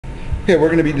Okay, we're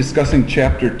going to be discussing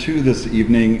Chapter 2 this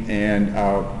evening, and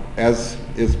as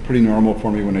is pretty normal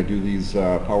for me when I do these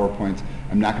PowerPoints,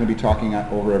 I'm not going to be talking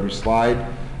over every slide.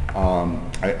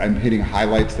 I'm hitting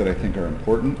highlights that I think are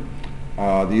important.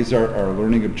 These are our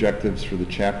learning objectives for the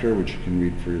chapter, which you can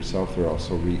read for yourself. They're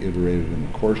also reiterated in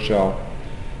the course shell.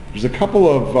 There's a couple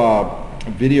of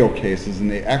video cases, and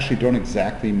they actually don't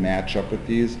exactly match up with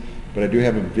these, but I do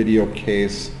have a video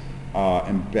case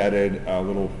embedded a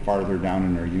little farther down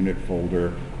in our unit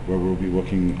folder where we'll be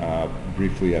looking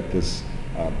briefly at this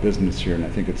business here, and I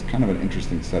think it's kind of an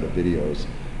interesting set of videos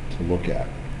to look at.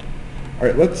 All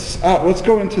right, let's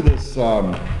go into this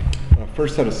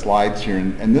first set of slides here,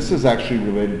 and this is actually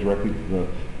related directly to the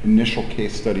initial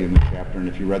case study in the chapter, and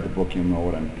if you read the book, you'll know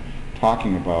what I'm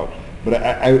talking about. But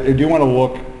I do want to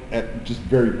look at just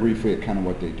very briefly at kind of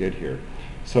what they did here.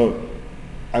 So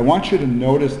I want you to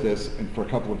notice this, and for a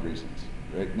couple of reasons,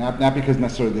 right? Not because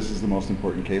necessarily this is the most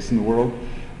important case in the world,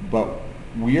 but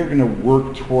we are going to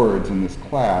work towards, in this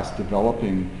class,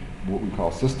 developing what we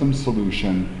call system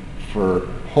solution for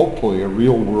hopefully a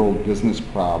real-world business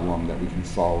problem that we can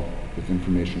solve with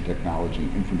information technology,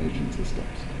 information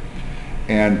systems.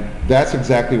 And that's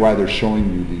exactly why they're showing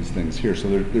you these things here. So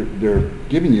they're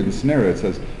giving you the scenario. It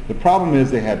says, the problem is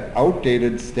they had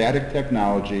outdated static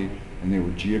technology and they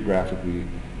were geographically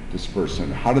dispersed.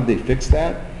 And how did they fix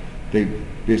that? They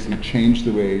basically changed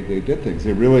the way they did things.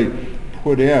 They really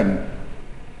put in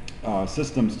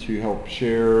systems to help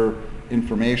share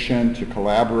information, to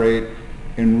collaborate,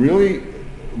 and really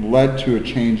led to a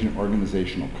change in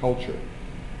organizational culture.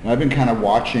 And I've been kind of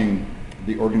watching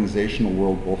the organizational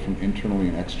world both from internally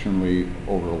and externally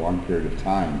over a long period of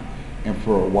time. And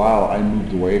for a while I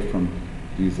moved away from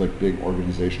these like big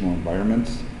organizational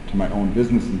environments to my own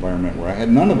business environment where I had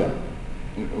none of that.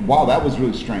 Wow, that was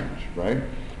really strange, right?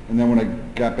 And then when I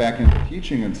got back into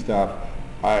teaching and stuff,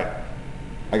 I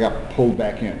got pulled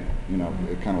back in, you know,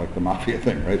 kind of like the mafia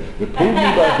thing, right? They pulled me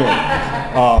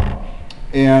back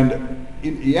in. And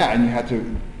you had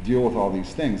to deal with all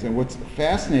these things. And what's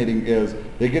fascinating is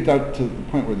they get down to the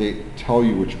point where they tell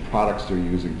you which products they're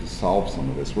using to solve some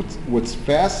of this. What's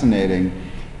fascinating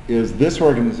is this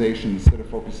organization, instead of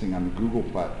focusing on the Google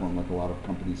platform like a lot of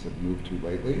companies have moved to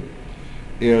lately,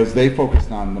 is they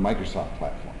focused on the Microsoft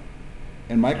platform.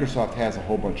 And Microsoft has a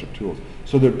whole bunch of tools.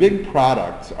 So their big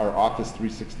products are Office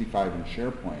 365 and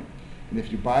SharePoint. And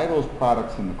if you buy those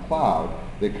products in the cloud,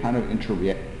 they kind of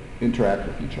interact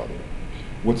with each other.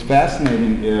 What's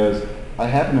fascinating is I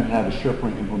happen to have a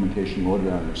SharePoint implementation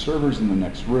loaded on their servers in the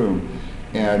next room,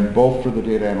 and both for the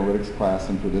data analytics class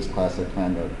and for this class I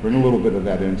plan to bring a little bit of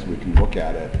that in so we can look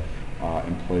at it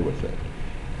and play with it.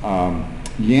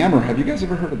 Yammer, have you guys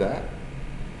ever heard of that?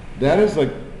 That is like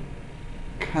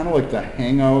kind of like the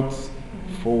Hangouts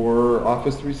for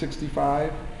Office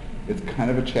 365. It's kind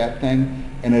of a chat thing,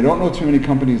 and I don't know too many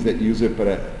companies that use it, but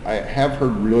I have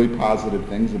heard really positive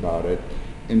things about it.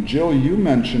 And Jill, you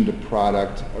mentioned a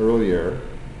product earlier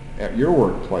at your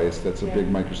workplace that's a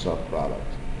big Microsoft product.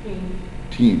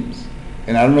 Teams.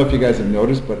 And I don't know if you guys have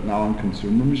noticed, but now on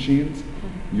consumer machines,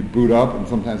 you boot up and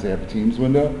sometimes they have a Teams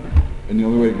window, and the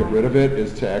only way to get rid of it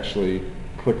is to actually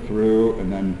click through,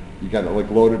 and then you got to like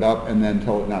load it up and then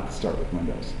tell it not to start with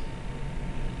Windows.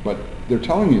 But they're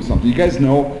telling you something. You guys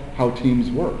know how Teams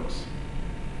works.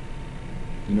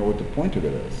 You know what the point of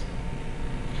it is.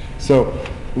 So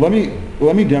let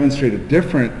me demonstrate a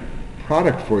different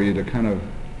product for you to kind of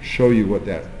show you what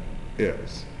that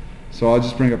is. So I'll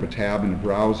just bring up a tab in the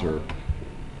browser.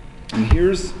 And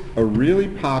here's a really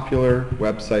popular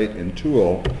website and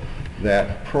tool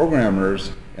that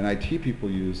programmers and IT people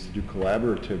use to do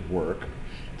collaborative work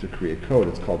to create code.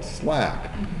 It's called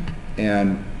Slack.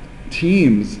 And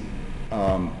Teams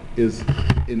is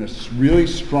in a really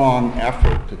strong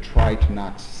effort to try to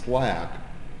knock Slack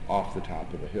off the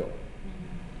top of the hill.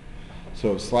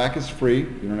 So Slack is free,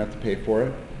 you don't have to pay for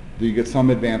it. You get some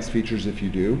advanced features if you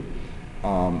do.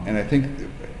 And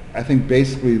I think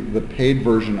basically the paid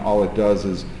version, all it does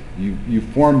is you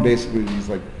form basically these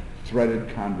like threaded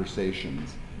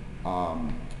conversations.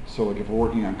 So like if we're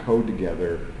working on code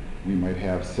together, we might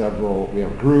have we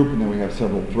have a group and then we have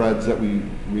several threads that we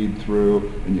read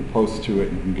through, and you post to it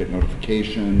and you can get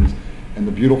notifications. And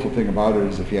the beautiful thing about it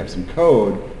is if you have some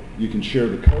code, you can share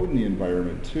the code in the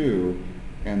environment too,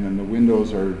 and then the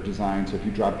windows are designed so if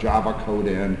you drop Java code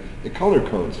in, it color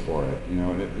codes for it, you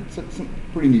know, and it's some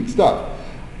pretty neat stuff.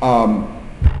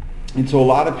 And so a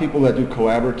lot of people that do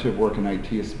collaborative work in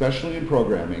IT, especially in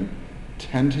programming,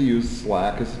 tend to use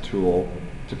Slack as a tool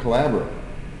to collaborate.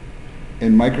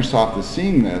 And Microsoft is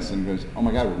seeing this and goes, oh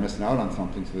my God, we're missing out on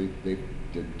something, so they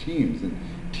did Teams.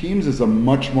 Teams is a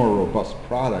much more robust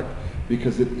product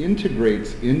because it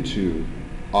integrates into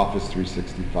Office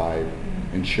 365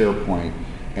 and SharePoint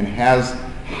and has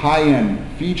high-end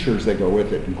features that go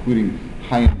with it, including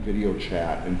high-end video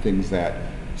chat and things that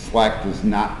Slack does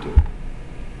not do.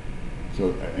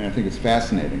 So, and I think it's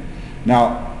fascinating.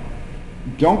 Now,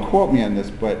 don't quote me on this,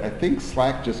 but I think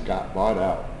Slack just got bought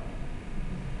out.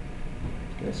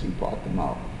 Guess who bought them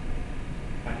out?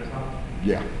 Microsoft?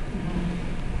 Yeah.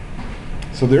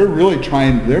 So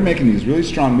they're making these really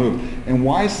strong moves. And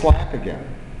why Slack again?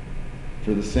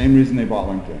 For the same reason they bought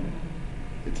LinkedIn.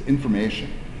 It's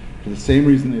information. For the same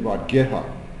reason they bought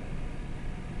GitHub.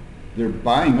 They're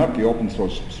buying up the open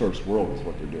source world is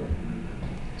what they're doing.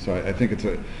 So I think it's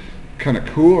a kind of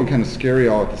cool and kind of scary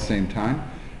all at the same time.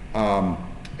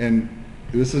 And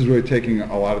this is really taking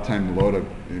a lot of time to load up.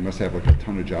 You must have like a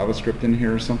ton of JavaScript in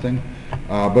here or something.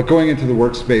 But going into the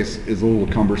workspace is a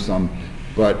little cumbersome.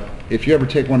 But if you ever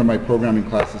take one of my programming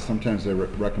classes, sometimes I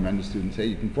recommend to students, hey,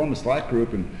 you can form a Slack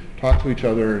group and talk to each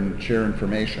other and share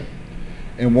information.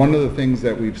 And one of the things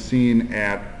that we've seen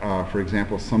at, for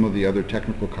example, some of the other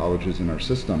technical colleges in our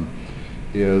system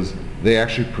is they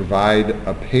actually provide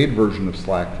a paid version of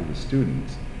Slack to the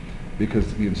students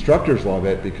because the instructors love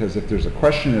it, because if there's a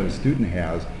question that a student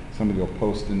has, somebody will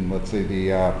post in, let's say,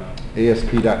 the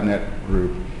ASP.NET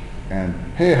group, and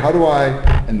hey, how do I,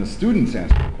 and the students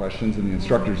answer the questions and the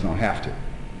instructors don't have to.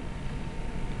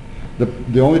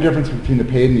 The only difference between the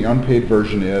paid and the unpaid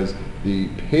version is the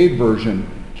paid version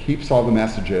keeps all the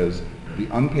messages. The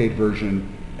unpaid version,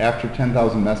 after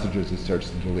 10,000 messages, it starts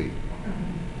to delete.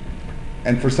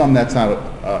 And for some, that's not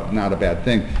a bad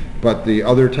thing. But the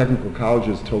other technical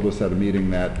colleges told us at a meeting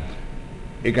that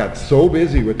it got so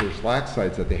busy with their Slack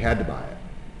sites that they had to buy it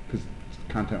because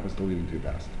content was deleting too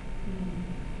fast.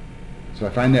 So I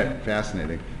find that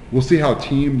fascinating. We'll see how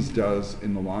Teams does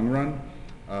in the long run,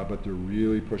 but they're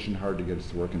really pushing hard to get us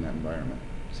to work in that environment.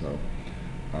 So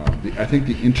I think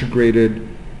the integrated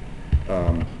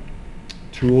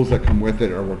tools that come with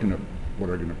it are what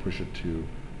are going to push it to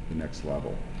the next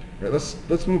level. All right,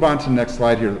 let's move on to the next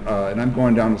slide here, and I'm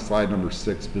going down to slide number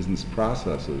 6, business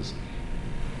processes.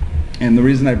 And the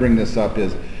reason I bring this up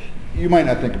is you might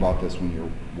not think about this when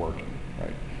you're working,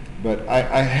 right? But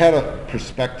I had a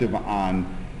perspective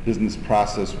on business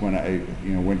process when I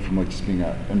went from like just being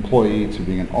an employee to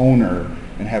being an owner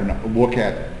and having to look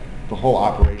at the whole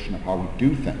operation of how we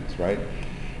do things, right?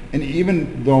 And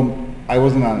even though I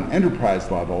wasn't on an enterprise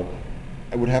level,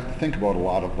 I would have to think about a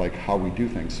lot of like how we do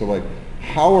things. So like,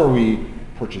 how are we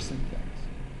purchasing things?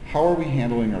 How are we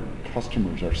handling our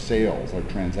customers, our sales, our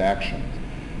transactions?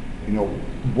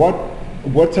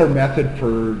 What's our method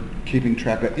for keeping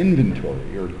track of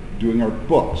inventory or doing our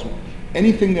books?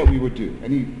 Anything that we would do,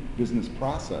 any business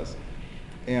process.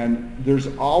 And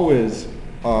there's always,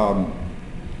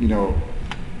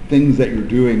 things that you're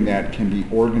doing that can be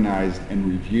organized and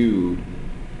reviewed,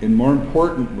 and more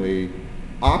importantly,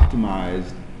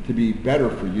 optimized to be better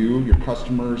for you, your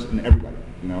customers, and everybody.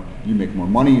 You make more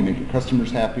money, you make your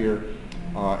customers happier,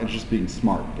 and it's just being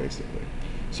smart, basically.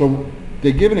 So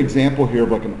they give an example here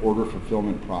of like an order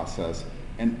fulfillment process,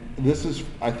 and this is,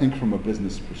 I think, from a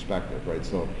business perspective, right?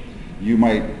 So you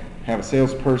might have a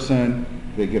salesperson,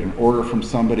 they get an order from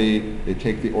somebody, they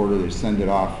take the order, they send it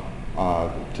off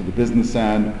to the business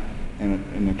end,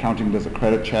 and accounting does a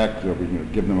credit check. Are we going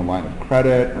to give them a line of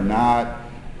credit or not?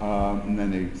 And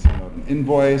then they send out an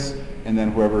invoice, and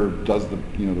then whoever does the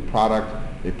product,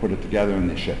 they put it together and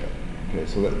they ship it. Okay,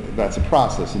 so that's a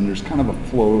process, and there's kind of a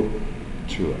flow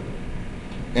to it.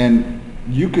 And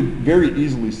you could very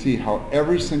easily see how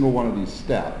every single one of these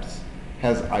steps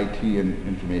has IT and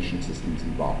information systems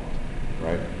involved,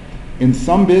 right? In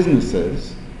some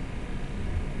businesses,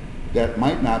 that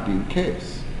might not be the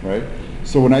case, right?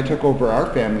 So when I took over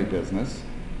our family business,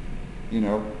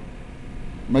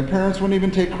 my parents wouldn't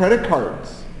even take credit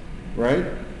cards, right?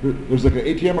 There's like an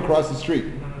ATM across the street.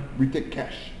 We take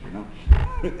cash,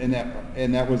 and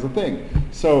that was the thing.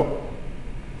 So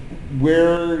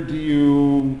where do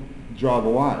you draw the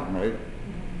line, right?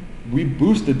 We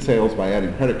boosted sales by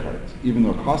adding credit cards, even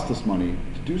though it cost us money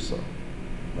to do so,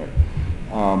 right?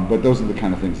 But those are the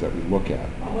kind of things that we look at.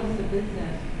 What was the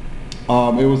business?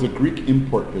 It was a Greek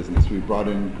import business. We brought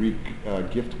in Greek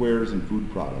giftwares and food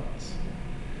products.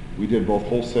 We did both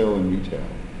wholesale and retail.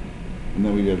 And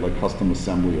then we did like custom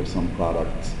assembly of some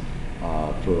products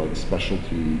for like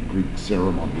specialty Greek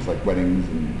ceremonies, like weddings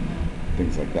and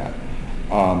things like that.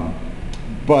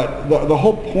 But the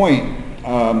whole point,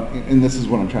 and this is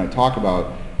what I'm trying to talk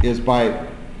about, is by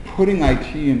putting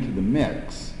IT into the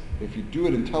mix, if you do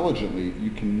it intelligently,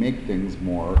 you can make things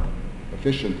more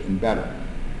efficient and better,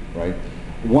 right?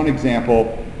 One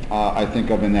example I think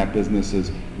of in that business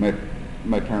is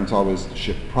my parents always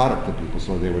ship product to people,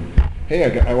 so they would,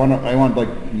 hey, I want like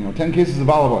 10 cases of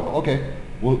olive oil. Okay,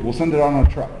 we'll send it on a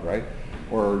truck, right?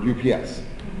 Or UPS.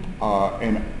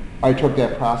 And I took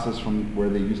that process from where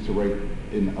they used to write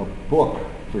in a book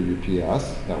for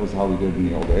UPS. That was how we did it in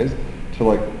the old days. To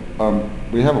like,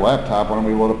 we have a laptop. Why don't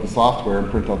we load up the software and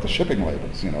print out the shipping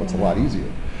labels? It's a lot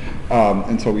easier.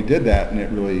 And so we did that, and it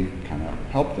really kind of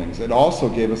helped things. It also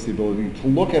gave us the ability to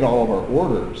look at all of our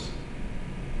orders,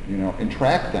 and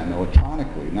track them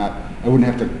electronically. I wouldn't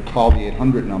have to call the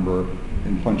 800 number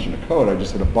and punch in a code. I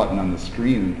just hit a button on the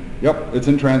screen. Yep, it's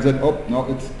in transit. Oh, no,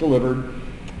 it's delivered.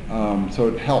 So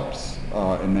it helps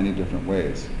in many different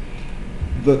ways.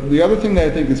 The other thing that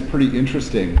I think is pretty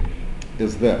interesting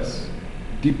is this.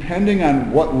 Depending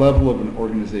on what level of an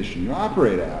organization you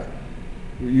operate at,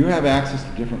 you have access to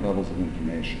different levels of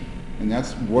information. And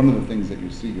that's one of the things that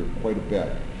you see here quite a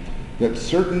bit. That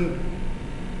certain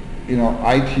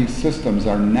IT systems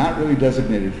are not really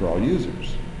designated for all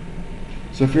users.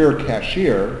 So if you're a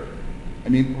cashier,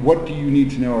 what do you need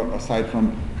to know aside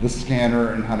from the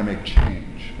scanner and how to make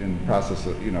change and process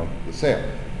the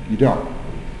sale? You don't.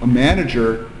 A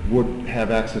manager would have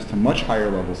access to much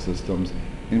higher level systems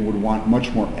and would want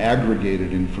much more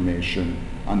aggregated information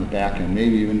on the back end,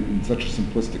 maybe even in such a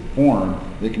simplistic form,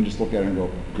 they can just look at it and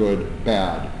go, good,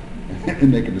 bad,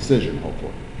 and make a decision,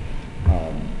 hopefully.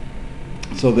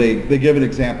 So they give an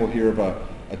example here of a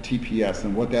TPS,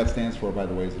 and what that stands for, by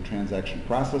the way, is a transaction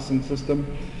processing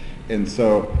system. And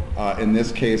so in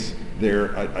this case,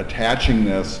 they're attaching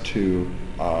this to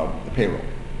the payroll,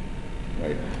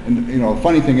 right? And the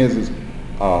funny thing is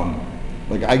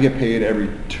like I get paid every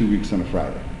 2 weeks on a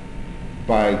Friday.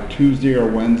 By Tuesday or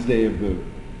Wednesday of the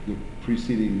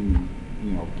preceding,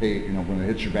 pay, when it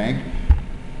hits your bank,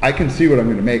 I can see what I'm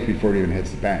going to make before it even hits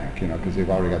the bank, because they've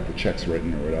already got the checks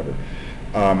written or whatever.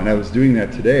 And I was doing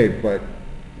that today, but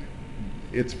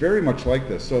it's very much like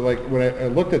this. So like when I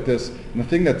looked at this, and the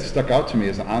thing that stuck out to me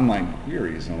is online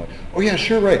queries. And I'm like, oh yeah,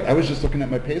 sure, right. I was just looking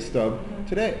at my pay stub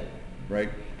today, right?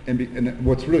 And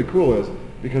what's really cool is,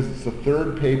 because it's the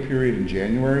third pay period in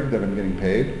January that I'm getting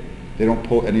paid, they don't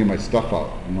pull any of my stuff out,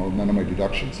 none of my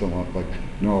deductions. So like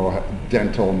no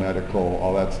dental, medical,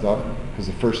 all that stuff, because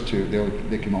the first two,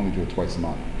 they can only do it twice a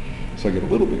month. So I get a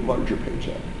little bit larger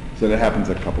paycheck. So that happens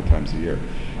a couple times a year.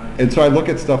 And so I look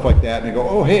at stuff like that and I go,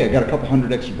 oh hey, I got a couple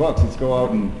 $100 extra. Let's go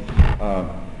out and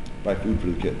buy food for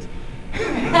the kids.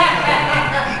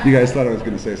 You guys thought I was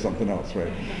going to say something else,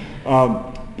 right?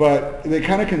 But they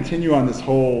kind of continue on this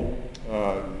whole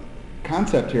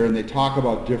concept here, and they talk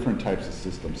about different types of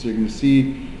systems. So you're going to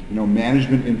see,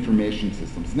 management information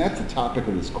systems, and that's the topic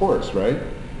of this course, right?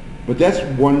 But that's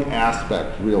one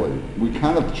aspect, really. We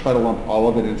kind of try to lump all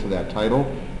of it into that title,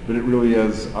 but it really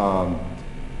is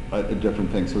a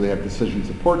different thing. So they have decision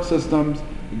support systems,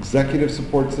 executive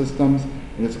support systems,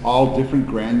 and it's all different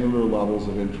granular levels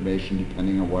of information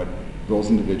depending on what those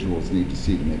individuals need to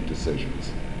see to make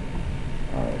decisions.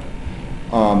 All right.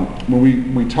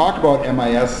 When we talk about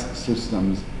MIS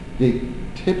systems, they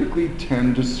typically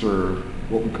tend to serve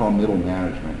what we call middle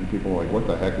management. And people are like, what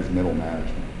the heck is middle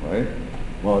management, right?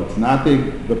 Well, it's not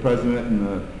the president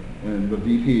and the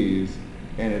VPs,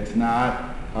 and it's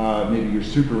not maybe your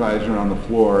supervisor on the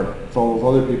floor. It's all those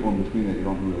other people in between that you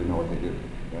don't really know what they do,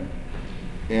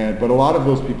 right? But a lot of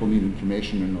those people need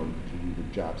information in order to do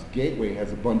their jobs. Gateway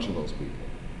has a bunch of those people.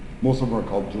 Most of them are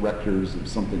called directors of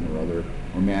something or other,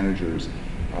 or managers.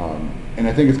 And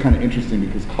I think it's kind of interesting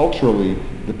because culturally,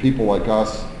 the people like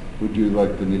us who do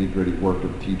like the nitty-gritty work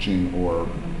of teaching or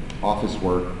office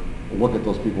work, look at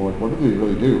those people like, what do they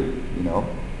really do,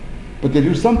 But they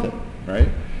do something, right?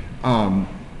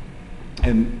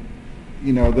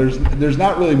 There's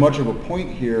not really much of a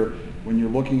point here when you're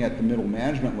looking at the middle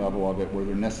management level of it where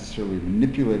they're necessarily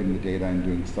manipulating the data and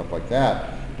doing stuff like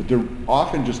that, but they're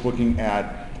often just looking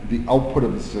at the output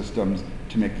of the systems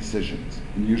to make decisions,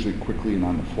 and usually quickly and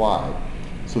on the fly.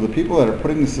 So the people that are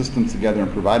putting the systems together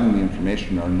and providing the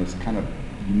information are in this kind of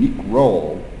unique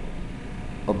role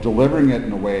of delivering it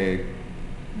in a way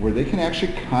where they can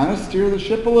actually kind of steer the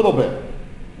ship a little bit.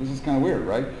 This is kind of weird,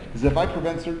 right? Because if I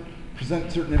present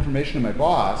certain information to my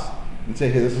boss and say,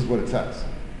 hey, this is what it says,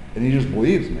 and he just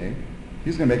believes me,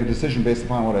 he's going to make a decision based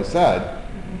upon what I said,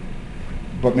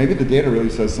 but maybe the data really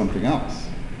says something else.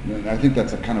 And I think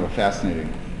that's a kind of a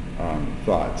fascinating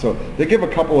thought. So they give a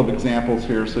couple of examples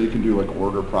here, so you can do like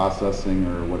order processing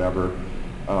or whatever.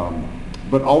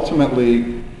 But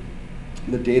ultimately,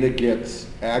 the data gets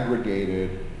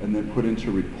aggregated and then put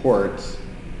into reports,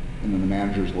 and then the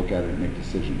managers look at it and make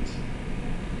decisions.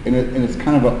 and it's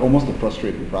kind of almost a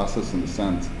frustrating process in a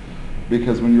sense,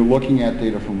 because when you're looking at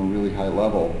data from a really high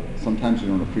level, sometimes you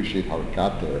don't appreciate how it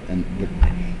got there, and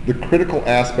the critical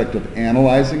aspect of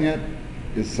analyzing it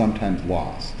is sometimes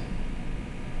lost.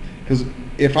 Because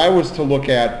if I was to look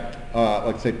at,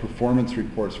 let's say, performance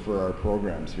reports for our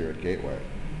programs here at Gateway,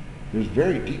 there's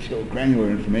very detailed, granular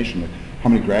information, like how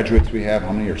many graduates we have,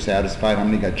 how many are satisfied, how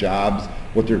many got jobs,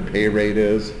 what their pay rate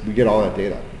is. We get all that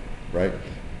data, right?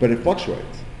 But it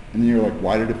fluctuates. And then you're like,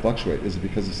 why did it fluctuate? Is it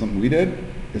because of something we did?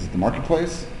 Is it the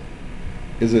marketplace?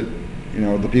 Is it,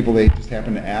 the people they just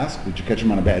happened to ask? Did you catch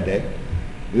them on a bad day?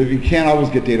 You can't always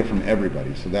get data from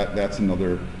everybody, so that's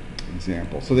another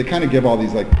example. So they kind of give all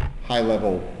these like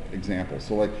high-level examples.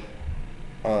 So like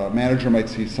a manager might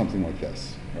see something like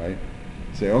this, right?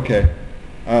 Say, okay,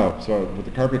 so with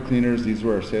the carpet cleaners, these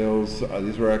were our sales,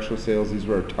 these were our actual sales, these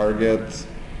were our targets.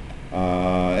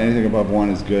 Anything above 1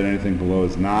 is good, anything below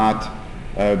is not.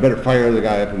 Better fire the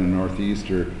guy up in the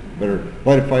Northeast, or better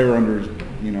light a fire under,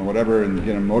 whatever, and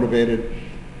get him motivated,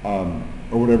 or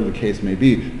whatever the case may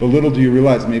be. But little do you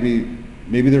realize, maybe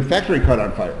their factory caught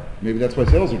on fire. Maybe that's why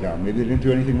sales are down. Maybe they didn't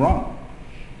do anything wrong.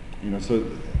 So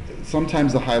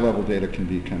sometimes the high-level data can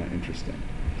be kind of interesting.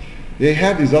 They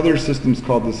have these other systems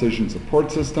called decision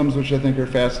support systems, which I think are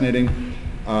fascinating.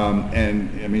 And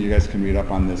I mean, you guys can read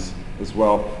up on this as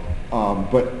well.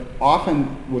 But often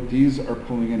what these are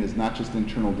pulling in is not just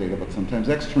internal data, but sometimes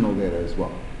external data as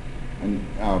well. And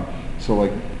so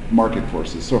like market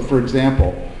forces. So for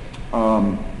example,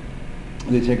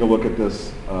 they take a look at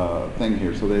this thing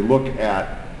here. So they look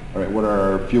at, all right, what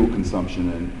are our fuel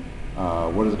consumption,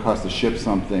 and what does it cost to ship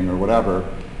something or whatever.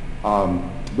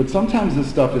 But sometimes this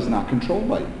stuff is not controlled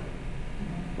by you,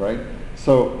 right?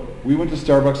 So we went to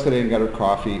Starbucks today and got our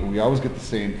coffee, and we always get the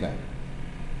same thing.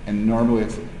 And normally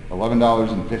it's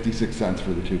 $11.56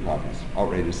 for the 2 coffees.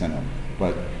 Outrageous, I know.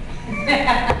 But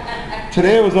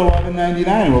today it was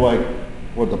 $11.99. We're like,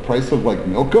 what, the price of like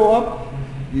milk go up?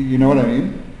 You know what I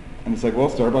mean? And it's like, well,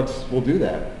 Starbucks will do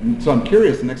that. And so I'm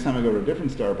curious, the next time I go to a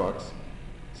different Starbucks,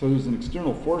 so there's an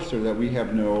external force there that we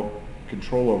have no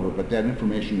control over, but that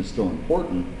information is still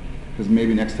important, because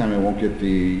maybe next time I won't get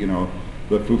the,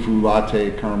 the foo-foo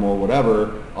latte, caramel,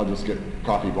 whatever, I'll just get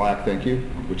coffee black, thank you,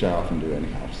 which I often do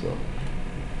anyhow, so.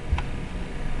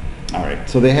 All right,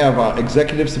 so they have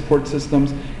executive support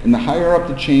systems, and the higher up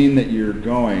the chain that you're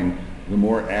going, the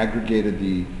more aggregated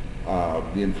the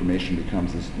information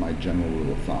becomes, is my general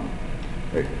rule of thumb.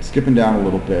 All right, skipping down a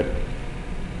little bit.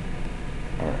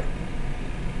 All right.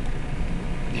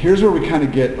 Here's where we kind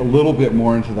of get a little bit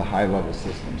more into the high-level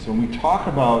system. So when we talk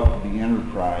about the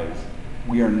enterprise,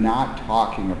 we are not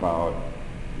talking about,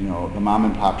 the mom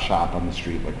and pop shop on the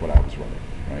street like what I was running,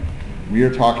 right? We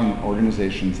are talking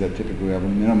organizations that typically have a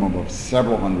minimum of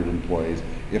several hundred employees,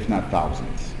 if not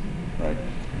thousands, right?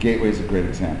 Gateway is a great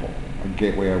example. A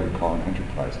Gateway I would call an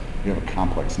enterprise. We have a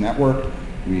complex network.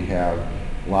 We have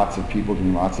lots of people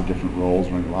doing lots of different roles,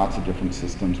 running lots of different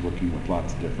systems, working with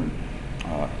lots of different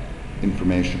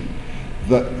information.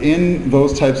 In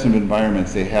those types of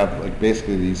environments, they have like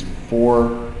basically these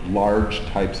 4 large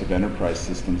types of enterprise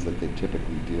systems that they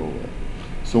typically deal with.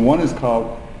 So one is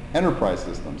called enterprise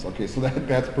systems. Okay, so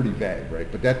that's pretty vague,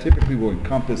 right? But that typically will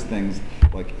encompass things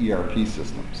like ERP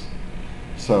systems.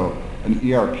 So an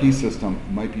ERP system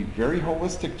might be very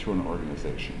holistic to an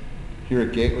organization. Here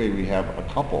at Gateway, we have a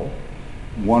couple.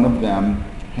 One of them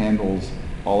handles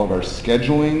all of our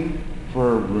scheduling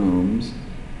for our rooms,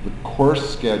 the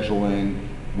course scheduling,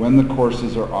 when the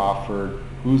courses are offered,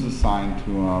 who's assigned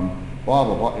to them, blah,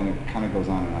 blah, blah, and it kind of goes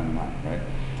on and on and on, right?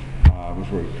 We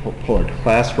pull our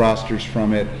class rosters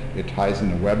from it. It ties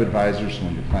into Web Advisor, so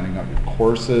when you're planning out your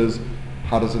courses,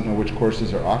 how does it know which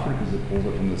courses are offered? Because it pulls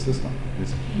it from the system.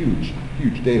 It's a huge,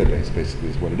 huge database, basically,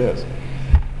 is what it is.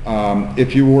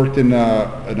 If you worked in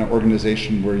an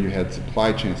organization where you had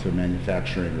supply chains, so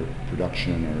manufacturing or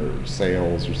production or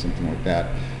sales or something like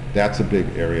that, that's a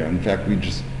big area. In fact, we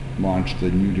just launched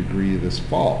a new degree this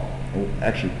fall,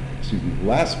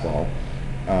 last fall,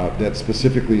 that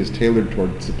specifically is tailored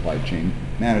toward supply chain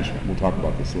management. We'll talk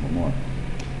about this a little more.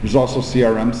 There's also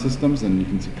CRM systems, and you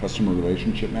can see customer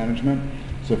relationship management.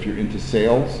 So if you're into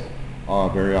sales,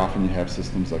 very often you have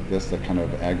systems like this that kind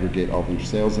of aggregate all your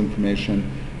sales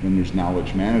information. Then there's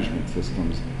knowledge management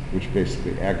systems, which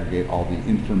basically aggregate all the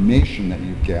information that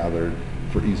you've gathered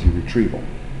for easy retrieval.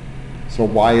 So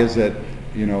why is it,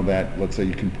 that let's say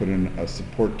you can put in a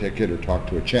support ticket or talk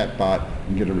to a chat bot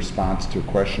and get a response to a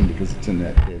question because it's in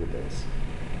that database.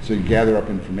 So you gather up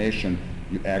information,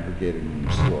 you aggregate it, and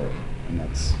you store it, and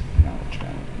that's knowledge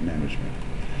management.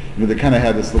 They kind of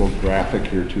have this little graphic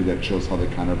here too that shows how they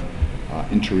kind of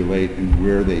interrelate and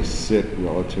where they sit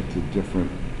relative to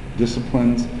different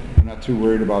disciplines. I'm not too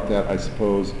worried about that, I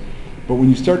suppose. But when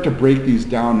you start to break these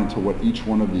down into what each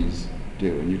one of these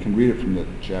do, and you can read it from the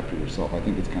chapter yourself, I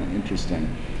think it's kind of interesting.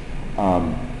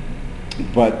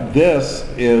 But this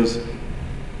is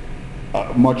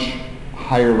a much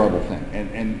higher level thing.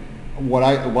 And what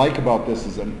I like about this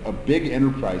is a big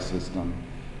enterprise system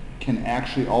can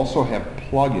actually also have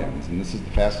plugins, and this is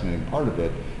the fascinating part of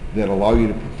it, that allow you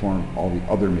to perform all the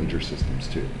other major systems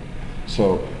too.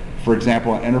 So, for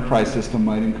example, an enterprise system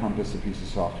might encompass a piece of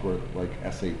software like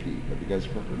SAP. Have you guys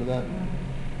ever heard of that?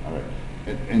 All right.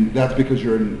 And that's because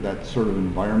you're in that sort of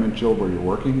environment, Jill, where you're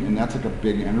working, and that's like a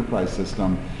big enterprise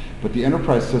system. But the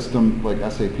enterprise system, like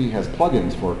SAP, has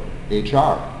plugins for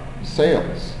HR,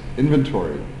 sales,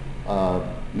 inventory,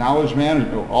 knowledge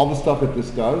management, all the stuff that this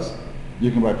does.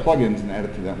 You can buy plugins and add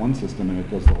it to that one system, and it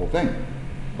does the whole thing.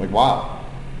 Like, wow.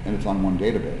 And it's on one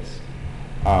database.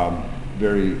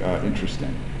 Very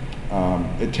interesting.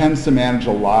 It tends to manage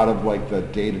a lot of like the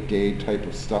day-to-day type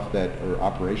of stuff that are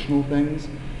operational things.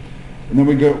 And then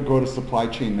we go to supply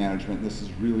chain management. This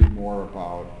is really more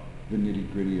about the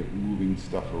nitty-gritty of moving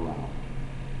stuff around.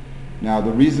 Now,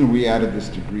 the reason we added this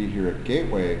degree here at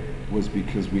Gateway was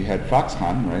because we had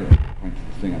Foxconn, right? Point to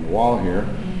the thing on the wall here,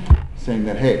 saying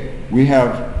that, hey,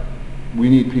 we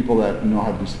need people that know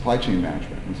how to do supply chain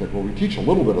management. And it's like, well, we teach a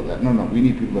little bit of that. No, we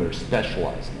need people that are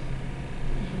specialized in it.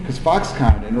 Because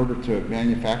Foxconn, in order to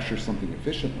manufacture something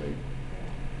efficiently,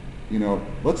 you know,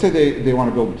 let's say they want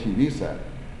to build a TV set,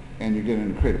 and you're getting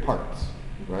into creative parts,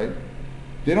 right?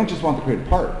 They don't just want the creative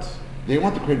parts. They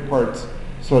want the creative parts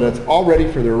so that it's all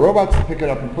ready for their robots to pick it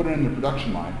up and put it in the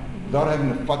production line without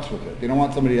having to futz with it. They don't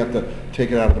want somebody to have to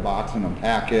take it out of the box and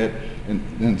unpack it and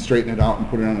then straighten it out and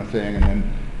put it on a thing and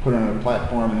then put it on a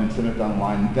platform and then send it down the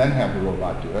line and then have the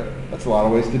robot do it. That's a lot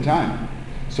of wasted time.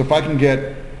 So if I can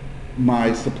get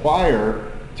my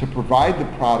supplier to provide the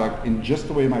product in just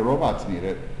the way my robots need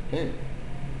it, hey,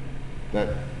 we're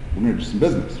going to do some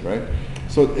business, right?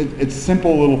 So it's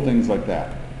simple little things like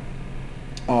that.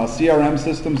 CRM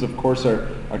systems, of course, are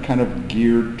kind of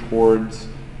geared towards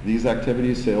these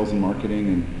activities, sales and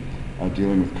marketing and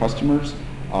dealing with customers.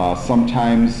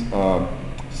 Sometimes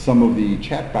some of the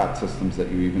chatbot systems that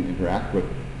you even interact with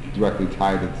directly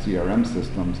tie to the CRM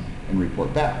systems and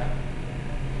report back.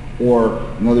 Or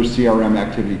another CRM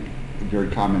activity very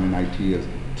common in IT is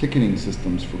ticketing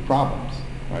systems for problems,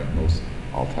 right? Those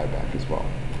all tie back as well.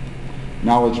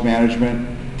 Knowledge management,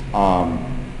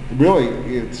 really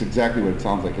it's exactly what it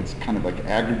sounds like. It's kind of like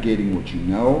aggregating what you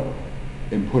know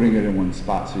and putting it in one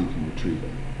spot so you can retrieve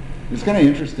it. It's kind of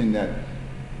interesting that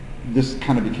this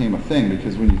kind of became a thing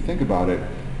because when you think about it,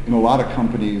 in a lot of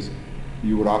companies,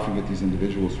 you would often get these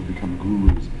individuals who become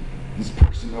gurus. This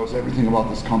person knows everything about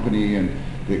this company and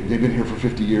they've been here for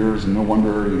 50 years and no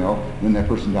wonder, you know, when that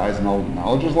person dies and all the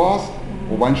knowledge is lost.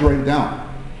 Well, why don't you write it down?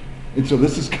 And so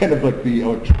this is kind of like the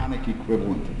electronic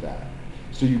equivalent of that.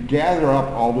 So you gather up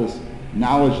all this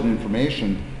knowledge and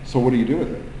information, so what do you do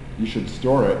with it? You should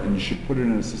store it and you should put it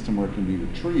in a system where it can be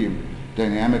retrieved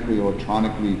dynamically,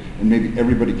 electronically, and maybe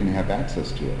everybody can have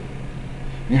access to it.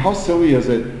 I mean, how silly is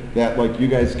it that like you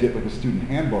guys get like a student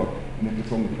handbook and it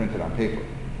gets only printed on paper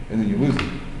and then you lose it?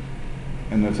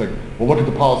 And it's like, well, look at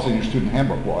the policy in your student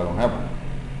handbook. Well, I don't have one.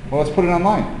 Well, let's put it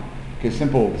online. Okay,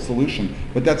 simple solution.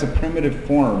 But that's a primitive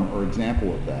form or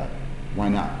example of that. Why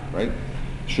not, right?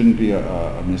 Shouldn't be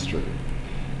a mystery.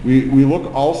 We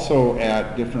look also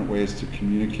at different ways to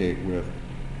communicate with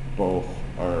both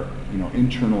our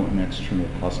internal and external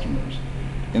customers.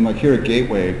 And like here at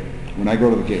Gateway, when I go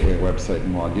to the Gateway website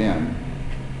and log in,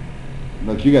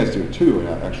 like you guys do it too,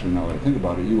 actually now that I think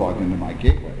about it, you log into My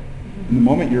Gateway. And the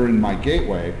moment you're in My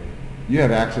Gateway, you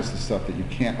have access to stuff that you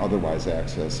can't otherwise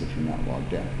access if you're not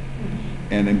logged in.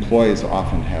 And employees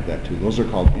often have that too. Those are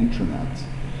called intranets.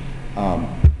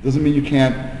 Doesn't mean you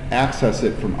can't access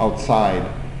it from outside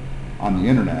on the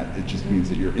internet. It just means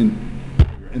that you're in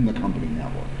the company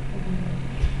network.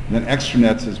 And then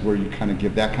extranets is where you kind of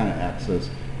give that kind of access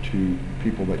to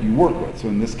people that you work with. So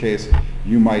in this case,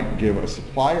 you might give a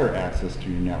supplier access to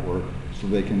your network so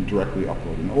they can directly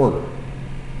upload an order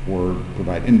or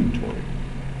provide inventory.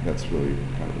 That's really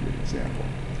kind of a good example.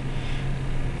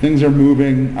 Things are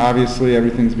moving. Obviously,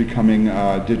 everything's becoming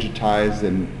digitized,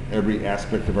 and every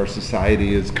aspect of our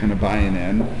society is kind of buying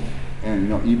in.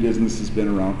 And e-business has been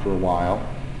around for a while.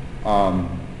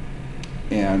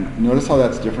 And notice how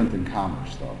that's different than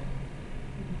commerce, though.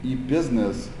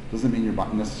 E-business doesn't mean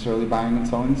you're necessarily buying and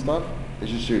selling stuff.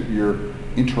 It's just you're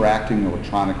interacting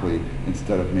electronically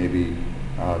instead of maybe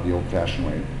the old-fashioned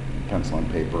way, pencil and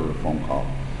paper or phone call.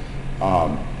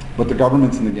 But the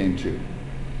government's in the game too,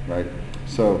 right?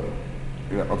 So,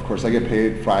 you know, of course, I get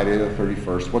paid Friday the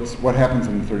 31st. What happens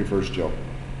on the 31st, Jill?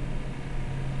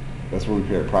 That's where we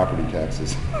pay our property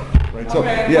taxes, right? So,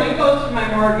 Okay, yeah. mine goes to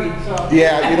my mortgage, so.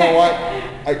 Yeah, you know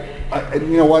what?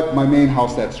 You know what? My main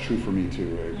house, that's true for me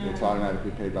too. It's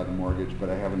automatically paid by the mortgage, but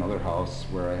I have another house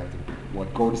where I have to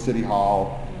go to City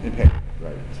Hall and pay,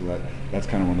 right? So that's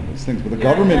kind of one of those things. But the You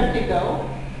government, have to go?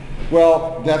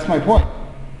 well, that's my point.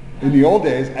 In the old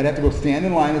days, I'd have to go stand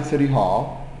in line at City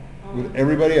Hall with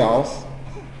everybody else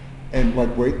and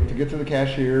like wait to get to the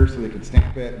cashier so they could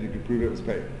stamp it and you could prove it was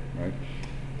paid, right?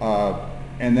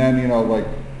 And then, you know, like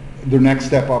their next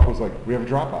step up was like, we have a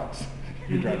Dropbox.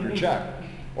 You could drop your check.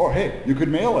 Or hey, you could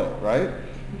mail it, right?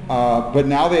 But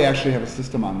now they actually have a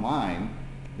system online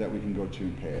that we can go to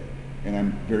and pay it. And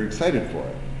I'm very excited for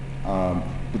it.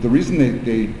 But the reason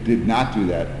they did not do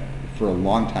that for a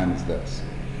long time is this.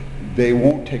 They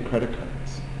won't take credit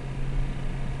cards.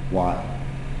 Why?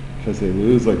 Because they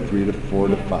lose like 3 to 4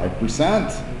 to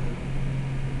 5%.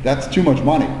 That's too much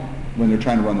money when they're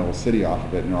trying to run the whole city off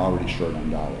of it and they're already short on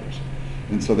dollars.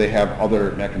 And so they have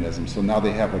other mechanisms. So now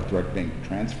they have like direct bank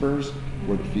transfers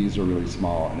where the fees are really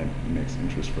small and it makes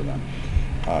interest for them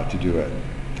to do it.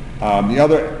 The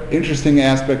other interesting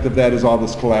aspect of that is all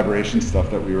this collaboration stuff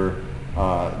that we were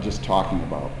just talking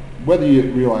about. Whether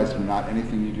you realize it or not,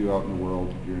 anything you do out in the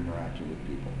world, you're interacting with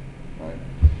people, right?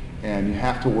 And you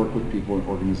have to work with people in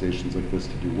organizations like this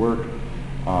to do work.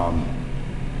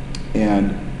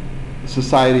 And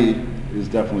society is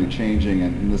definitely changing,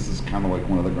 and this is kind of like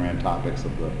one of the grand topics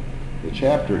of the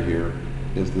chapter here,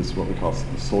 is this what we call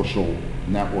the social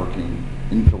networking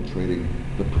infiltrating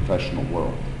the professional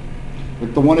world.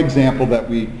 Like the one example that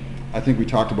I think we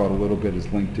talked about a little bit is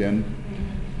LinkedIn,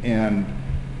 and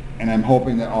I'm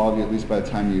hoping that all of you, at least by the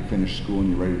time you finish school and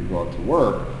you're ready to go out to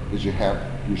work, is you have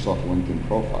yourself a LinkedIn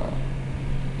profile.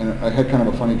 And I had kind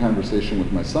of a funny conversation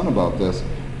with my son about this,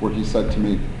 where he said to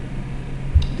me,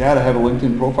 Dad, I have a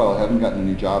LinkedIn profile, I haven't gotten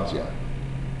any jobs yet.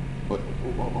 But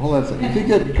hold on a second, you think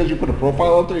that because you put a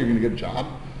profile out there, you're gonna get a job?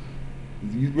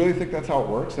 You really think that's how it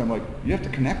works? And I'm like, you have to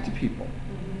connect to people.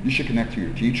 You should connect to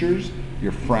your teachers,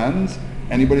 your friends,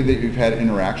 anybody that you've had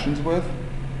interactions with,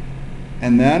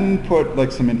 and then put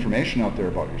like some information out there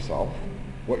about yourself,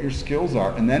 what your skills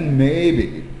are, and then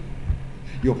maybe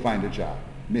you'll find a job,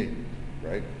 maybe,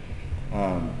 right?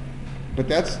 But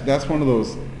that's one of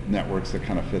those networks that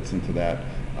kind of fits into that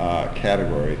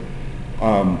category.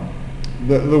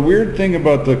 The weird thing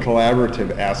about the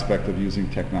collaborative aspect of using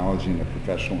technology in a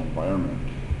professional environment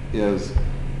is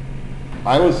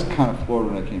I was kind of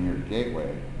floored when I came here to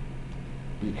Gateway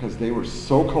because they were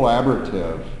so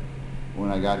collaborative when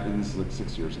I got here. This is like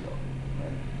 6 years ago,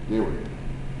 right? They were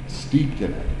steeped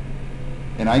in it.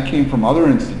 And I came from other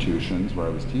institutions where I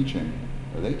was teaching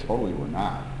where they totally were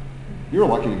not. You were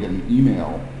lucky to get an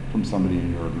email from somebody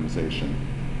in your organization.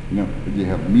 You know, you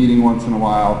have a meeting once in a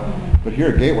while. But here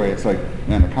at Gateway, it's like,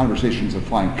 man, the conversations are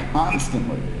flying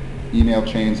constantly. Email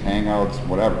chains, hangouts,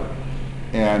 whatever.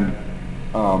 And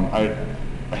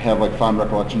I have like fond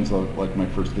recollections of like my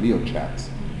first video chats.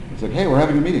 It's like, hey, we're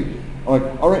having a meeting. I'm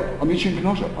like, all right, I'll meet you in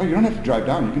Kenosha. Oh, you don't have to drive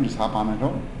down. You can just hop on at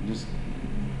home. Just,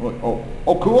 like, oh,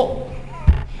 cool.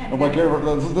 I'm like, hey,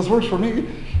 this works for me.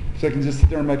 So I can just sit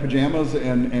there in my pajamas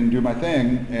and do my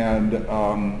thing and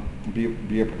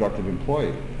be a productive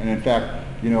employee. And in fact,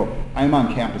 you know, I'm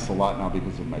on campus a lot now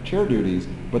because of my chair duties,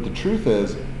 but the truth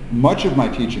is, much of my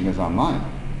teaching is online,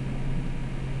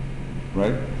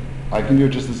 right? I can do it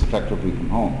just as effectively from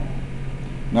home.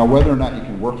 Now, whether or not you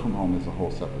can work from home is a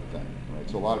whole separate thing, right?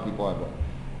 So a lot of people have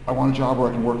I want a job where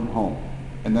I can work from home.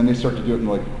 And then they start to do it and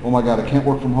like, oh my God, I can't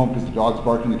work from home because the dog's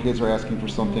barking, the kids are asking for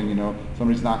something, you know,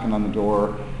 somebody's knocking on the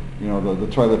door, you know, the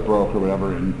toilet broke or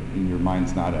whatever, and your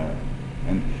mind's not at it.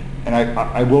 And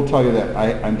I will tell you that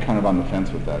I'm kind of on the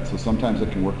fence with that. So sometimes I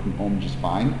can work from home just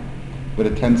fine, but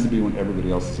it tends to be when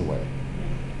everybody else is away.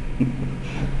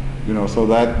 You know, so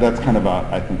that's kind of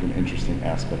I think an interesting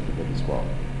aspect of it as well.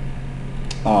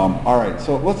 All right,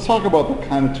 so let's talk about the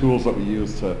kind of tools that we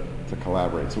use to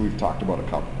collaborate. So we've talked about a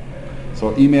couple.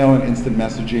 So email and instant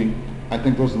messaging, I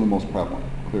think those are the most prevalent,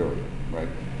 clearly, right?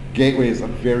 Gateway is a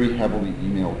very heavily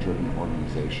email-driven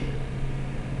organization.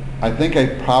 I think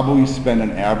I probably spend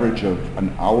an average of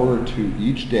an hour or two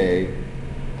each day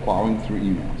plowing through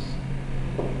emails,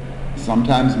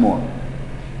 sometimes more.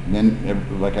 And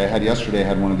then, like I had yesterday, I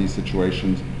had one of these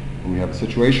situations where we have a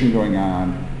situation going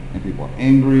on and people are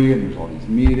angry and there's all these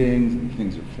meetings and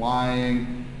things are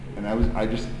flying, and I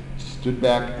just stood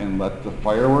back and let the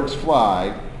fireworks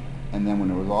fly And then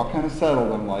when it was all kind of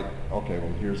settled, I'm like, okay,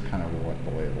 well, here's kind of what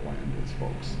the lay of the land is,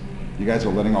 folks. You guys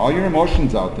are letting all your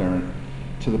emotions out there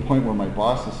to the point where my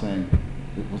boss is saying,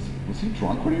 was he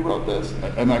drunk when he wrote this?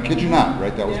 And I kid you not,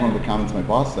 right? That was one of the comments my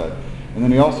boss said. And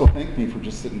then he also thanked me for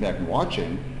just sitting back and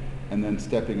watching and then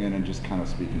stepping in and just kind of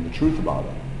speaking the truth about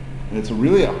it. And it's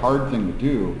really a hard thing to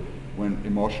do when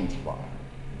emotions fly.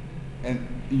 And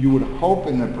you would hope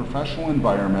in a professional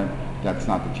environment that's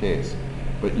not the case.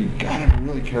 But you gotta be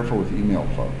really careful with email,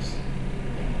 folks.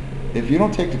 If you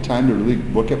don't take the time to really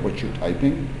look at what you're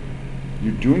typing,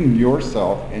 you're doing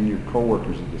yourself and your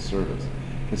coworkers a disservice.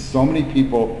 Because so many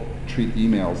people treat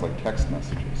emails like text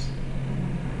messages.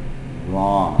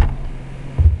 Wrong.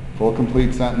 Full,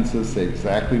 complete sentences, say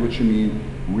exactly what you mean,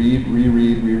 read,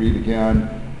 reread again,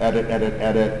 edit,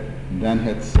 then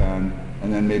hit send,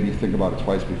 and then maybe think about it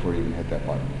twice before you even hit that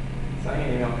button. Sending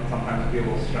an email can sometimes be a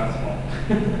little stressful.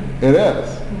 It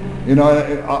is. You know,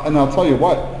 and I'll tell you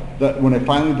what, that when I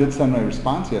finally did send my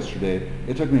response yesterday,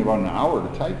 it took me about an hour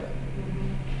to type it.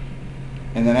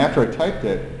 And then after I typed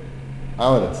it, I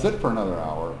let it sit for another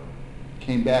hour,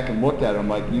 came back and looked at it, I'm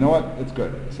like, you know what, it's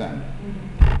good, send.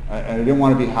 I didn't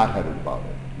want to be hot-headed about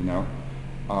it, you know?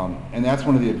 And that's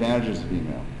one of the advantages of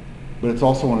email. But it's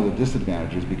also one of the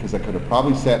disadvantages because I could have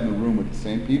probably sat in the room with the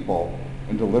same people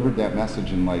and delivered that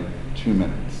message in like 2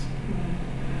 minutes.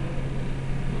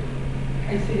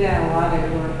 I see that a lot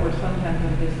at work where sometimes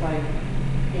I'm just like,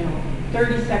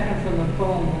 30 seconds on the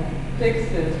phone will fix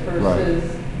this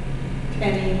versus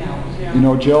 10 emails, You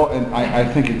know, Jill, and I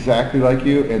think exactly like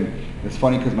you, and it's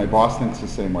funny because my boss thinks the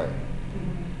same way.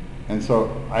 And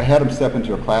so I had him step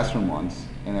into a classroom once,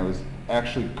 and I was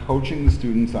actually coaching the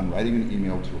students on writing an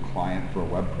email to a client for a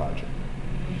web project.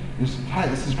 He said, "Hi,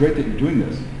 this is great that you're doing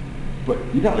this, but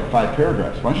you got like 5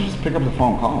 paragraphs. Why don't you just pick up the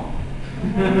phone and call them?"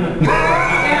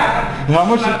 Yeah. How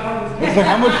much? It's like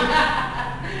how much?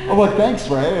 I'm like, thanks,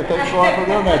 Ray. Thanks a lot for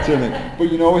doing that to me.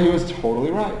 But you know, he was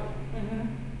totally right.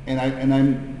 And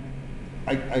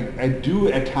I do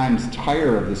at times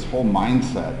tire of this whole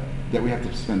mindset that we have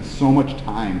to spend so much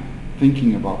time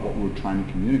thinking about what we're trying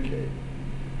to communicate.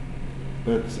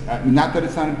 But it's, not that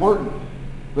it's not important,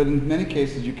 but in many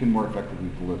cases you can more effectively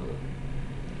deliver it.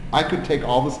 I could take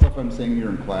all the stuff I'm saying here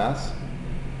in class.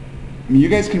 I mean, you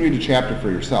guys can read the chapter for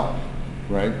yourself,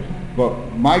 right? But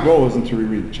my goal isn't to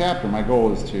reread the chapter. My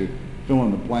goal is to fill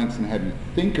in the blanks and have you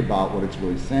think about what it's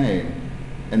really saying.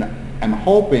 And I'm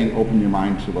hoping open your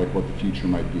mind to like what the future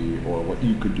might be or what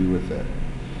you could do with it.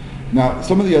 Now,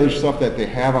 some of the other stuff that they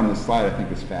have on this slide I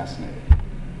think is fascinating.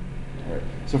 All right.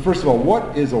 So first of all,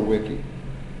 what is a wiki?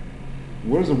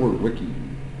 What does the word wiki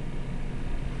mean?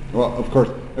 Well, of course,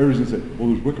 everybody's going to say, well,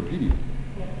 there's Wikipedia.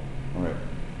 Yeah. All right.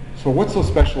 So what's so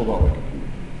special about Wikipedia?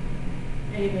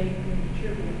 Anybody can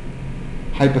contribute.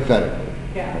 Hypothetically.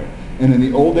 Yeah. Right? And in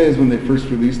the old days when they first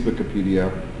released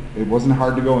Wikipedia, it wasn't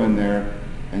hard to go in there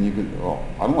and you could, oh,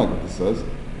 I don't like what this says.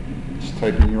 You just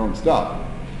type in your own stuff.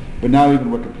 But now even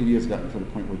Wikipedia's gotten to the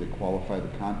point where they qualify the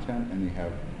content and they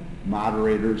have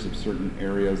moderators of certain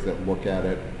areas that look at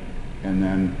it. And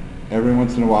then every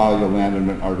once in a while you'll land in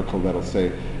an article that'll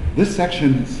say, this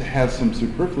section has some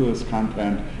superfluous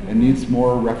content and needs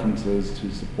more references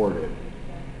to support it.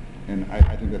 And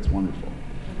I think that's wonderful.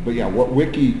 But yeah, what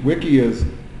wiki is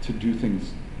to do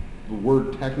things, the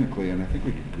word technically, and I think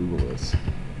we could Google this.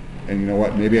 And you know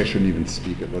what, maybe I shouldn't even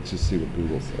speak it. Let's just see what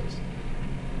Google says.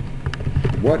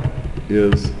 What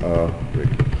is a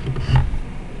wiki?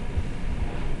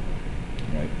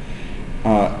 Right.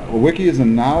 A wiki is a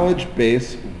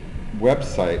knowledge-based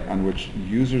website on which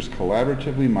users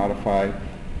collaboratively modify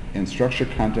and structure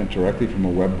content directly from a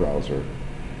web browser.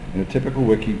 In a typical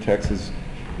wiki, text is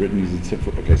written using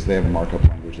okay, so they have a markup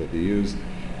language that they use.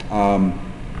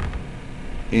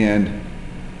 And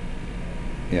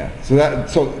yeah,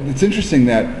 so it's interesting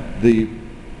that the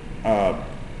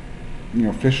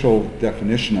official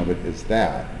definition of it is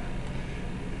that.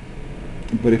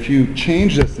 But if you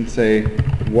change this and say,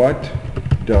 what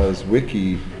does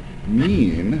wiki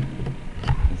mean?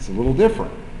 It's a little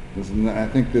different. I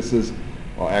think this is,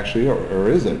 well, actually, or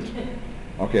is it?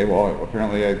 Okay, well,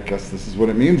 apparently, I guess this is what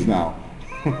it means now.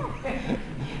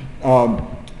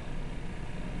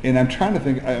 And I'm trying to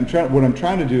think. What I'm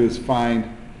trying to do is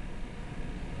find.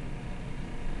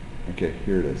 Okay,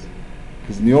 here it is.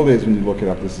 Because in the old days, when you look it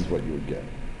up, this is what you would get.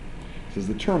 It says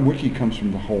the term wiki comes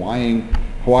from the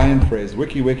Hawaiian phrase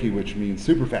wiki wiki, which means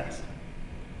super fast.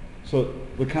 So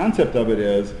the concept of it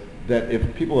is that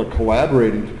if people are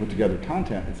collaborating to put together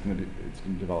content, it's going to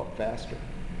develop faster.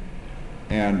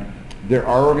 And there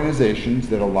are organizations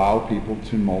that allow people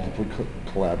to multiply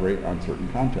collaborate on certain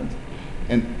content.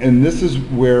 And this is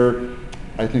where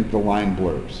I think the line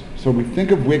blurs. So when we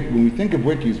think of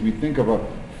wikis, we think of a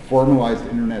formalized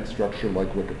internet structure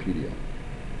like Wikipedia.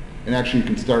 And actually you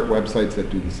can start websites that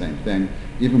do the same thing.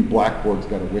 Even Blackboard's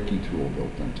got a wiki tool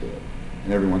built into it.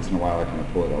 And every once in a while I kind of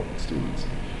pull it out with students.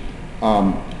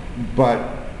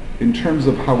 But in terms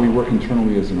of how we work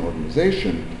internally as an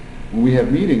organization, when we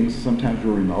have meetings, sometimes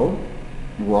we're remote,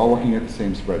 and we're all looking at the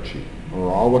same spreadsheet, or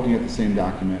we're all looking at the same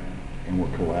document, and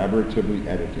we're collaboratively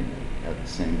editing it at the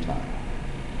same time.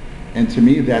 And to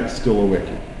me, that's still a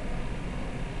wiki,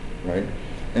 right?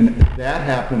 And that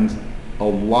happens a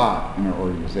lot in our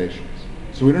organizations.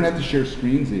 So we don't have to share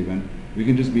screens even. We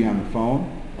can just be on the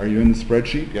phone. Are you in the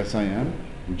spreadsheet? Yes, I am.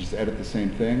 We just edit the same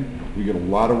thing. We get a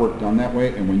lot of work done that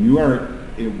way. And when you are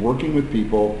working with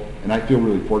people, and I feel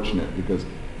really fortunate because,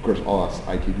 of course, all us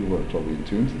IT people are totally in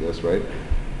tune to this, right?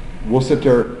 We'll sit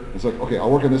there, it's like, okay,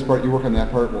 I'll work on this part, you work on that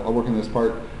part, well, I'll work on this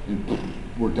part, and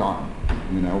we're done.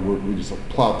 You know, we just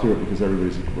plow through it because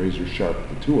everybody's razor sharp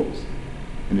with the tools.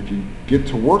 And if you get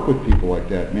to work with people like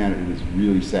that, man, it is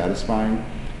really satisfying,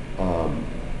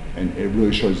 and it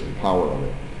really shows the power of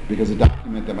it. Because a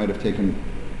document that might have taken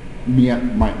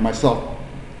myself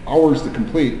hours to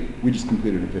complete, we just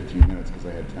completed in 15 minutes because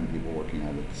I had 10 people working on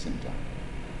it at the same time.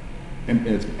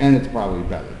 And it's probably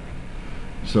better.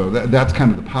 So that's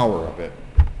kind of the power of it.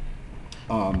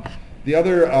 The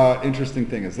other interesting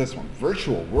thing is this one,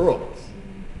 virtual worlds.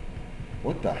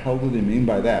 What the hell do they mean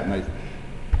by that? And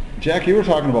Jack, you were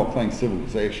talking about playing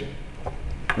Civilization.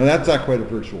 Now that's not quite a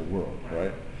virtual world,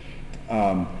 right?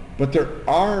 But there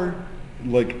are,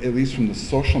 like, at least from the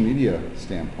social media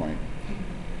standpoint,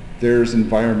 there's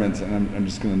environments, and I'm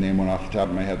just going to name one off the top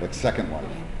of my head, like Second Life,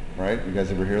 right? You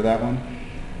guys ever hear that one?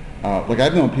 Like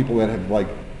I've known people that have like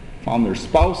found their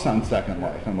spouse on Second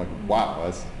Life. I'm like, wow,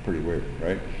 that's pretty weird,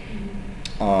 right?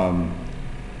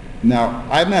 Now,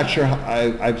 I'm not sure how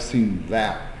I've seen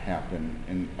that happen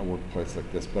in a workplace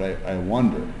like this, but I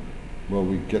wonder, will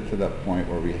we get to that point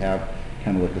where we have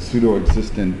kind of like a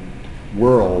pseudo-existent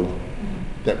world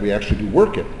that we actually do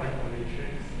work in? Like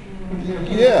Matrix.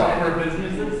 Yeah. Software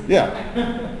businesses.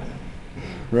 Yeah.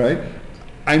 Right?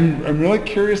 I'm really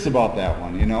curious about that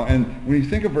one, you know, and when you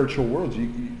think of virtual worlds,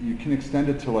 you can extend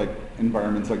it to like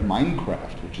environments like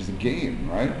Minecraft, which is a game,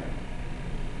 right?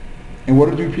 And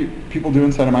what do people do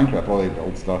inside of Minecraft? Well, they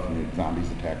build stuff and the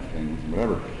zombies attack things and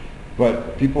whatever.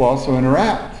 But people also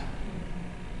interact.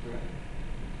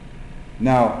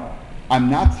 Now, I'm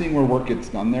not seeing where work gets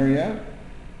done there yet,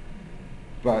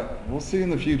 but we'll see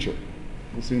in the future.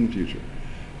 We'll see in the future.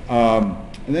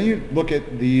 And then you look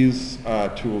at these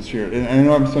tools here. And I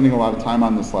know I'm spending a lot of time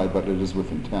on this slide, but it is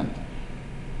with intent.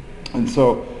 And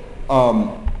so,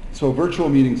 so virtual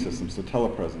meeting systems, so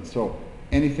telepresence. So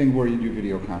anything where you do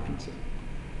video conferencing.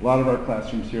 A lot of our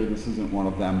classrooms here, this isn't one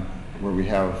of them, where we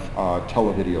have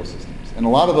televideo systems. And a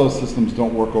lot of those systems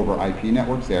don't work over IP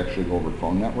networks, they actually go over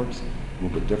phone networks, a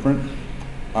little bit different.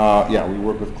 Yeah, we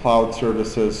work with cloud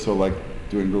services, so like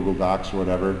doing Google Docs or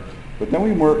whatever. But then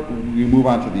we move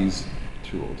on to these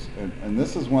tools. And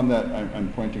this is one that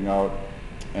I'm pointing out,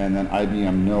 and then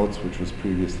IBM Notes, which was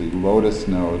previously Lotus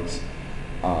Notes,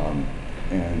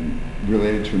 and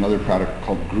related to another product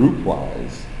called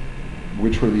GroupWise,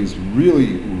 which were these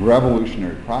really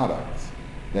revolutionary products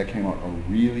that came out a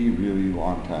really, really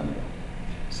long time ago.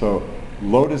 So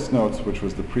Lotus Notes, which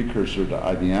was the precursor to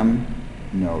IBM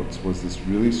Notes, was this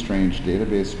really strange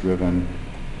database-driven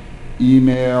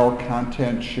email,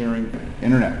 content sharing,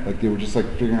 internet. Like they were just like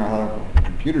figuring out how to put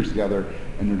computers together,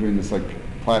 and they're doing this like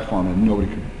platform, and nobody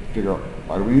could figure out,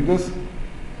 why do we need this?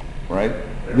 Right?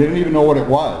 They didn't even know what it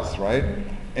was, right?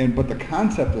 But the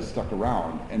concept has stuck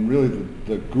around, and really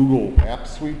the Google App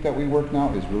Suite that we work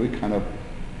now is really kind of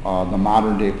the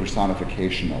modern day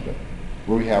personification of it,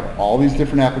 where we have all these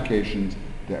different applications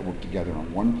that work together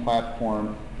on one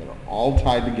platform, that are all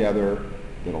tied together,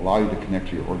 that allow you to connect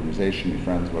to your organization, your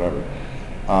friends, whatever.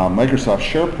 Microsoft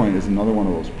SharePoint is another one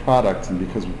of those products, and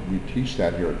because we teach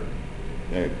that here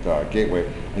at Gateway,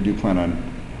 I do plan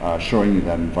on showing you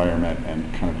that environment and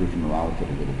kind of goofing around with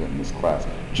it a little bit in this class.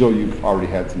 Jill, you've already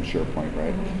had some SharePoint,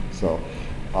 right? Mm-hmm. So,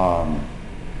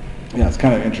 yeah, it's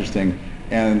kind of interesting.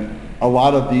 And a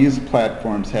lot of these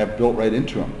platforms have built right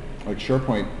into them. Like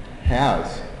SharePoint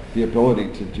has the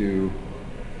ability to do,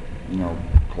 you know,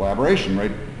 collaboration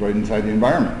right inside the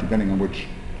environment, depending on which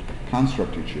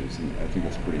construct you choose. And I think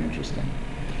it's pretty interesting.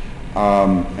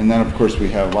 And then, of course, we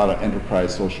have a lot of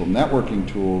enterprise social networking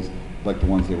tools, like the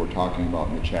ones they were talking about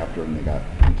in the chapter, and they got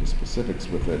into specifics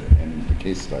with it in the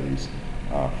case studies,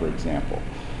 for example.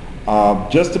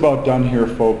 Just about done here,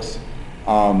 folks.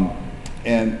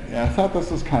 And I thought this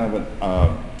was kind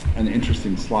of an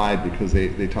interesting slide because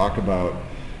they talk about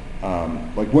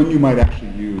like when you might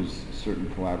actually use certain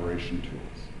collaboration tools.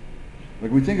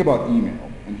 Like we think about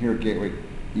email, and here at Gateway,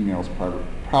 email is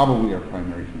probably our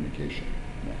primary communication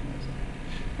mechanism.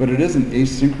 But it is an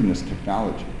asynchronous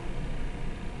technology.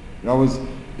 It always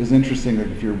is interesting that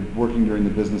if you're working during the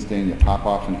business day and you pop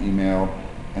off an email,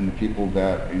 and the people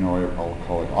that, I'll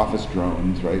call it office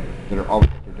drones, right, that are always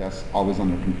at their desks, always on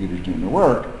their computers doing their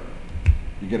work,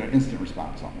 you get an instant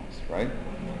response almost, right?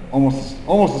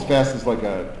 Almost as fast as like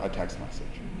a text message.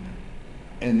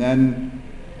 And then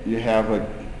you have like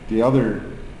the other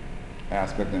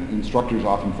aspect, and instructors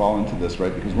often fall into this,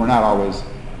 right? Because we're not always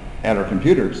at our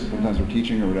computers. Sometimes we're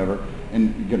teaching or whatever,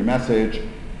 and you get a message,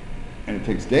 and it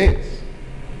takes days.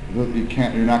 You're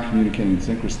not communicating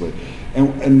synchronously.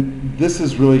 And this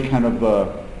is really kind of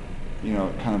a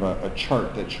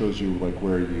chart that shows you like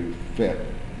where you fit,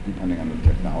 depending on the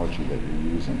technology that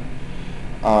you're using.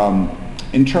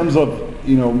 In terms of,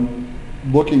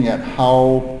 looking at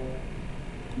how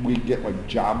we get like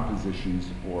job positions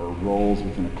or roles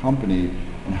within a company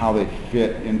and how they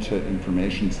fit into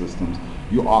information systems,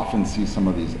 you often see some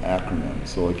of these acronyms.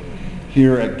 So like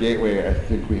here at Gateway, I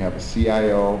think we have a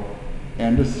CIO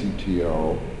and a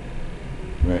CTO,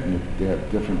 right? And they have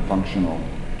different functional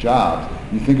jobs.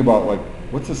 You think about like,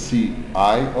 what's a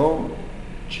CIO?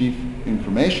 Chief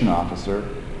Information Officer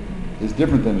is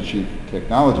different than a Chief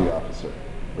Technology Officer,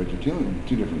 right? You're dealing with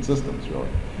two different systems, really.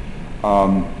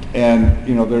 And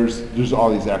there's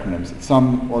all these acronyms.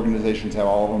 Some organizations have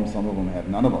all of them, some of them have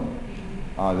none of them,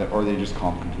 or they just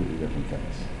call them completely different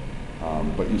things.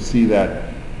 But you see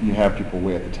that you have people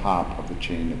way at the top of the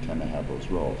chain that tend to have those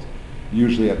roles,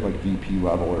 usually at like VP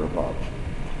level or above.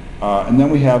 And then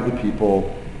we have the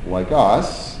people like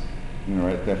us,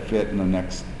 right, that fit in the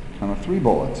next kind of 3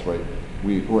 bullets, right?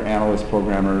 We're analysts,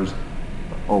 programmers,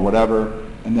 or whatever,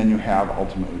 and then you have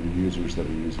ultimately the users that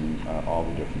are using all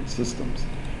the different systems.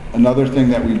 Another thing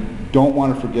that we don't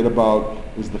want to forget about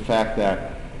is the fact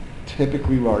that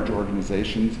typically large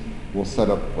organizations will set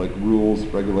up like rules,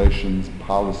 regulations,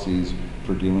 policies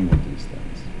for dealing with these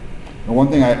things. And one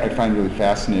thing I find really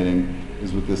fascinating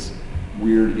is with this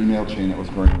weird email chain that was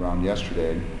going around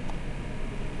yesterday.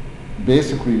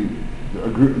 Basically,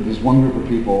 this one group of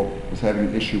people was having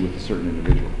an issue with a certain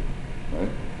individual, right?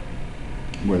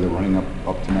 Where they're running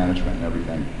up to management and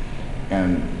everything.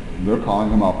 And they're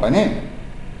calling them out by name,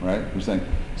 right? They're saying,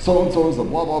 so-and-so is a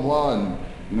blah, blah, blah, and,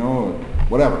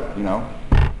 whatever,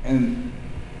 And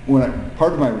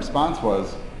part of my response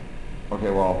was,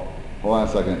 okay, well, hold on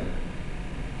a second.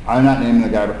 I'm not naming the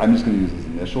guy, but I'm just going to use his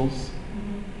initials.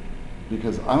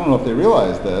 Because I don't know if they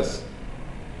realize this,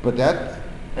 but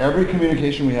every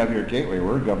communication we have here at Gateway,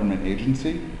 we're a government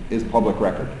agency, is public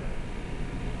record.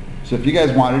 So if you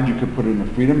guys wanted, you could put in a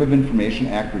Freedom of Information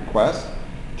Act request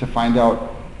to find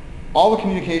out all the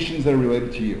communications that are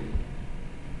related to you.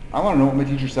 I want to know what my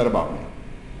teacher said about me.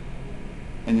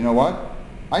 And you know what?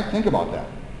 I think about that.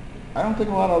 I don't think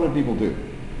a lot of other people do.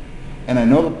 And I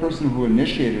know the person who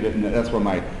initiated it, and that's what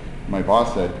my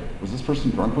boss said, was this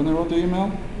person drunk when they wrote the email?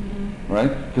 Mm-hmm. Right?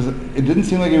 Because it didn't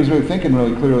seem like he was really thinking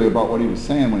really clearly about what he was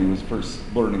saying when he was first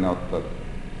blurting out the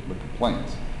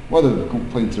complaints. Whether the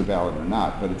complaints are valid or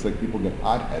not, but it's like people get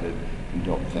hot-headed and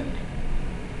don't think.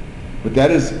 But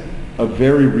that is a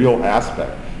very real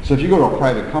aspect. So if you go to a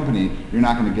private company, you're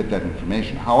not going to get that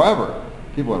information. However,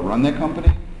 people that run that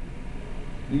company,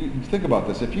 you think about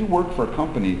this. If you work for a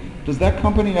company, does that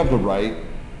company have the right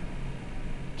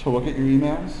to look at your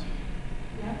emails?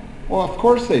 Yeah. Well, of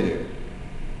course they do.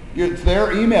 It's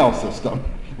their email system,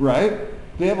 right?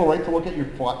 They have a right to look at your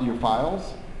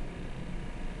files,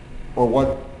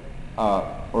 or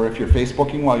or if you're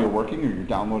Facebooking while you're working, or you're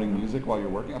downloading music while you're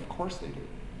working. Of course they do.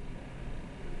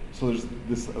 So there's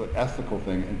this ethical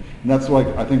thing, and that's like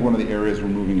I think one of the areas we're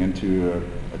moving into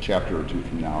a chapter or 2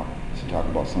 from now to talk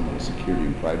about some of the security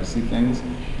and privacy things.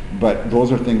 But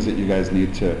those are things that you guys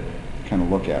need to kind of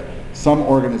look at. Some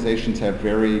organizations have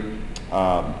very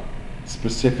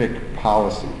specific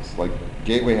policies. Like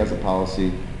Gateway has a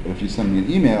policy that if you send me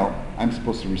an email, I'm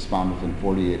supposed to respond within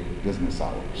 48 business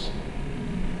hours.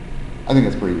 I think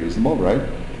that's pretty reasonable, right?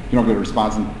 If you don't get a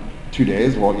response in 2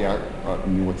 days, well, yeah,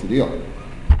 what's the deal?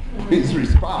 Please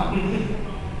respond.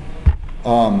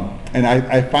 And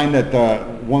I find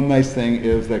that one nice thing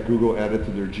is that Google added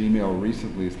to their Gmail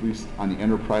recently, at least on the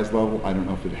enterprise level. I don't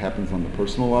know if it happens on the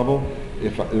personal level.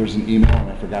 If there's an email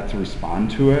and I forgot to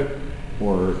respond to it,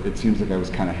 or it seems like I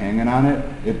was kind of hanging on it,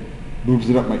 it moves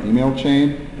it up my email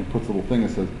chain and puts a little thing that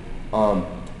says,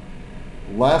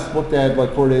 last looked at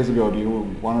like 4 days ago, do you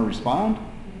want to respond?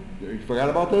 You forgot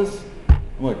about this?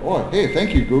 I'm like, oh, hey,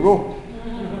 thank you, Google.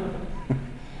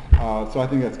 So I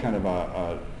think that's kind of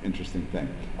a interesting thing.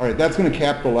 All right, that's going to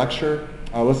cap the lecture.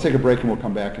 Let's take a break and we'll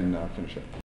come back and finish it.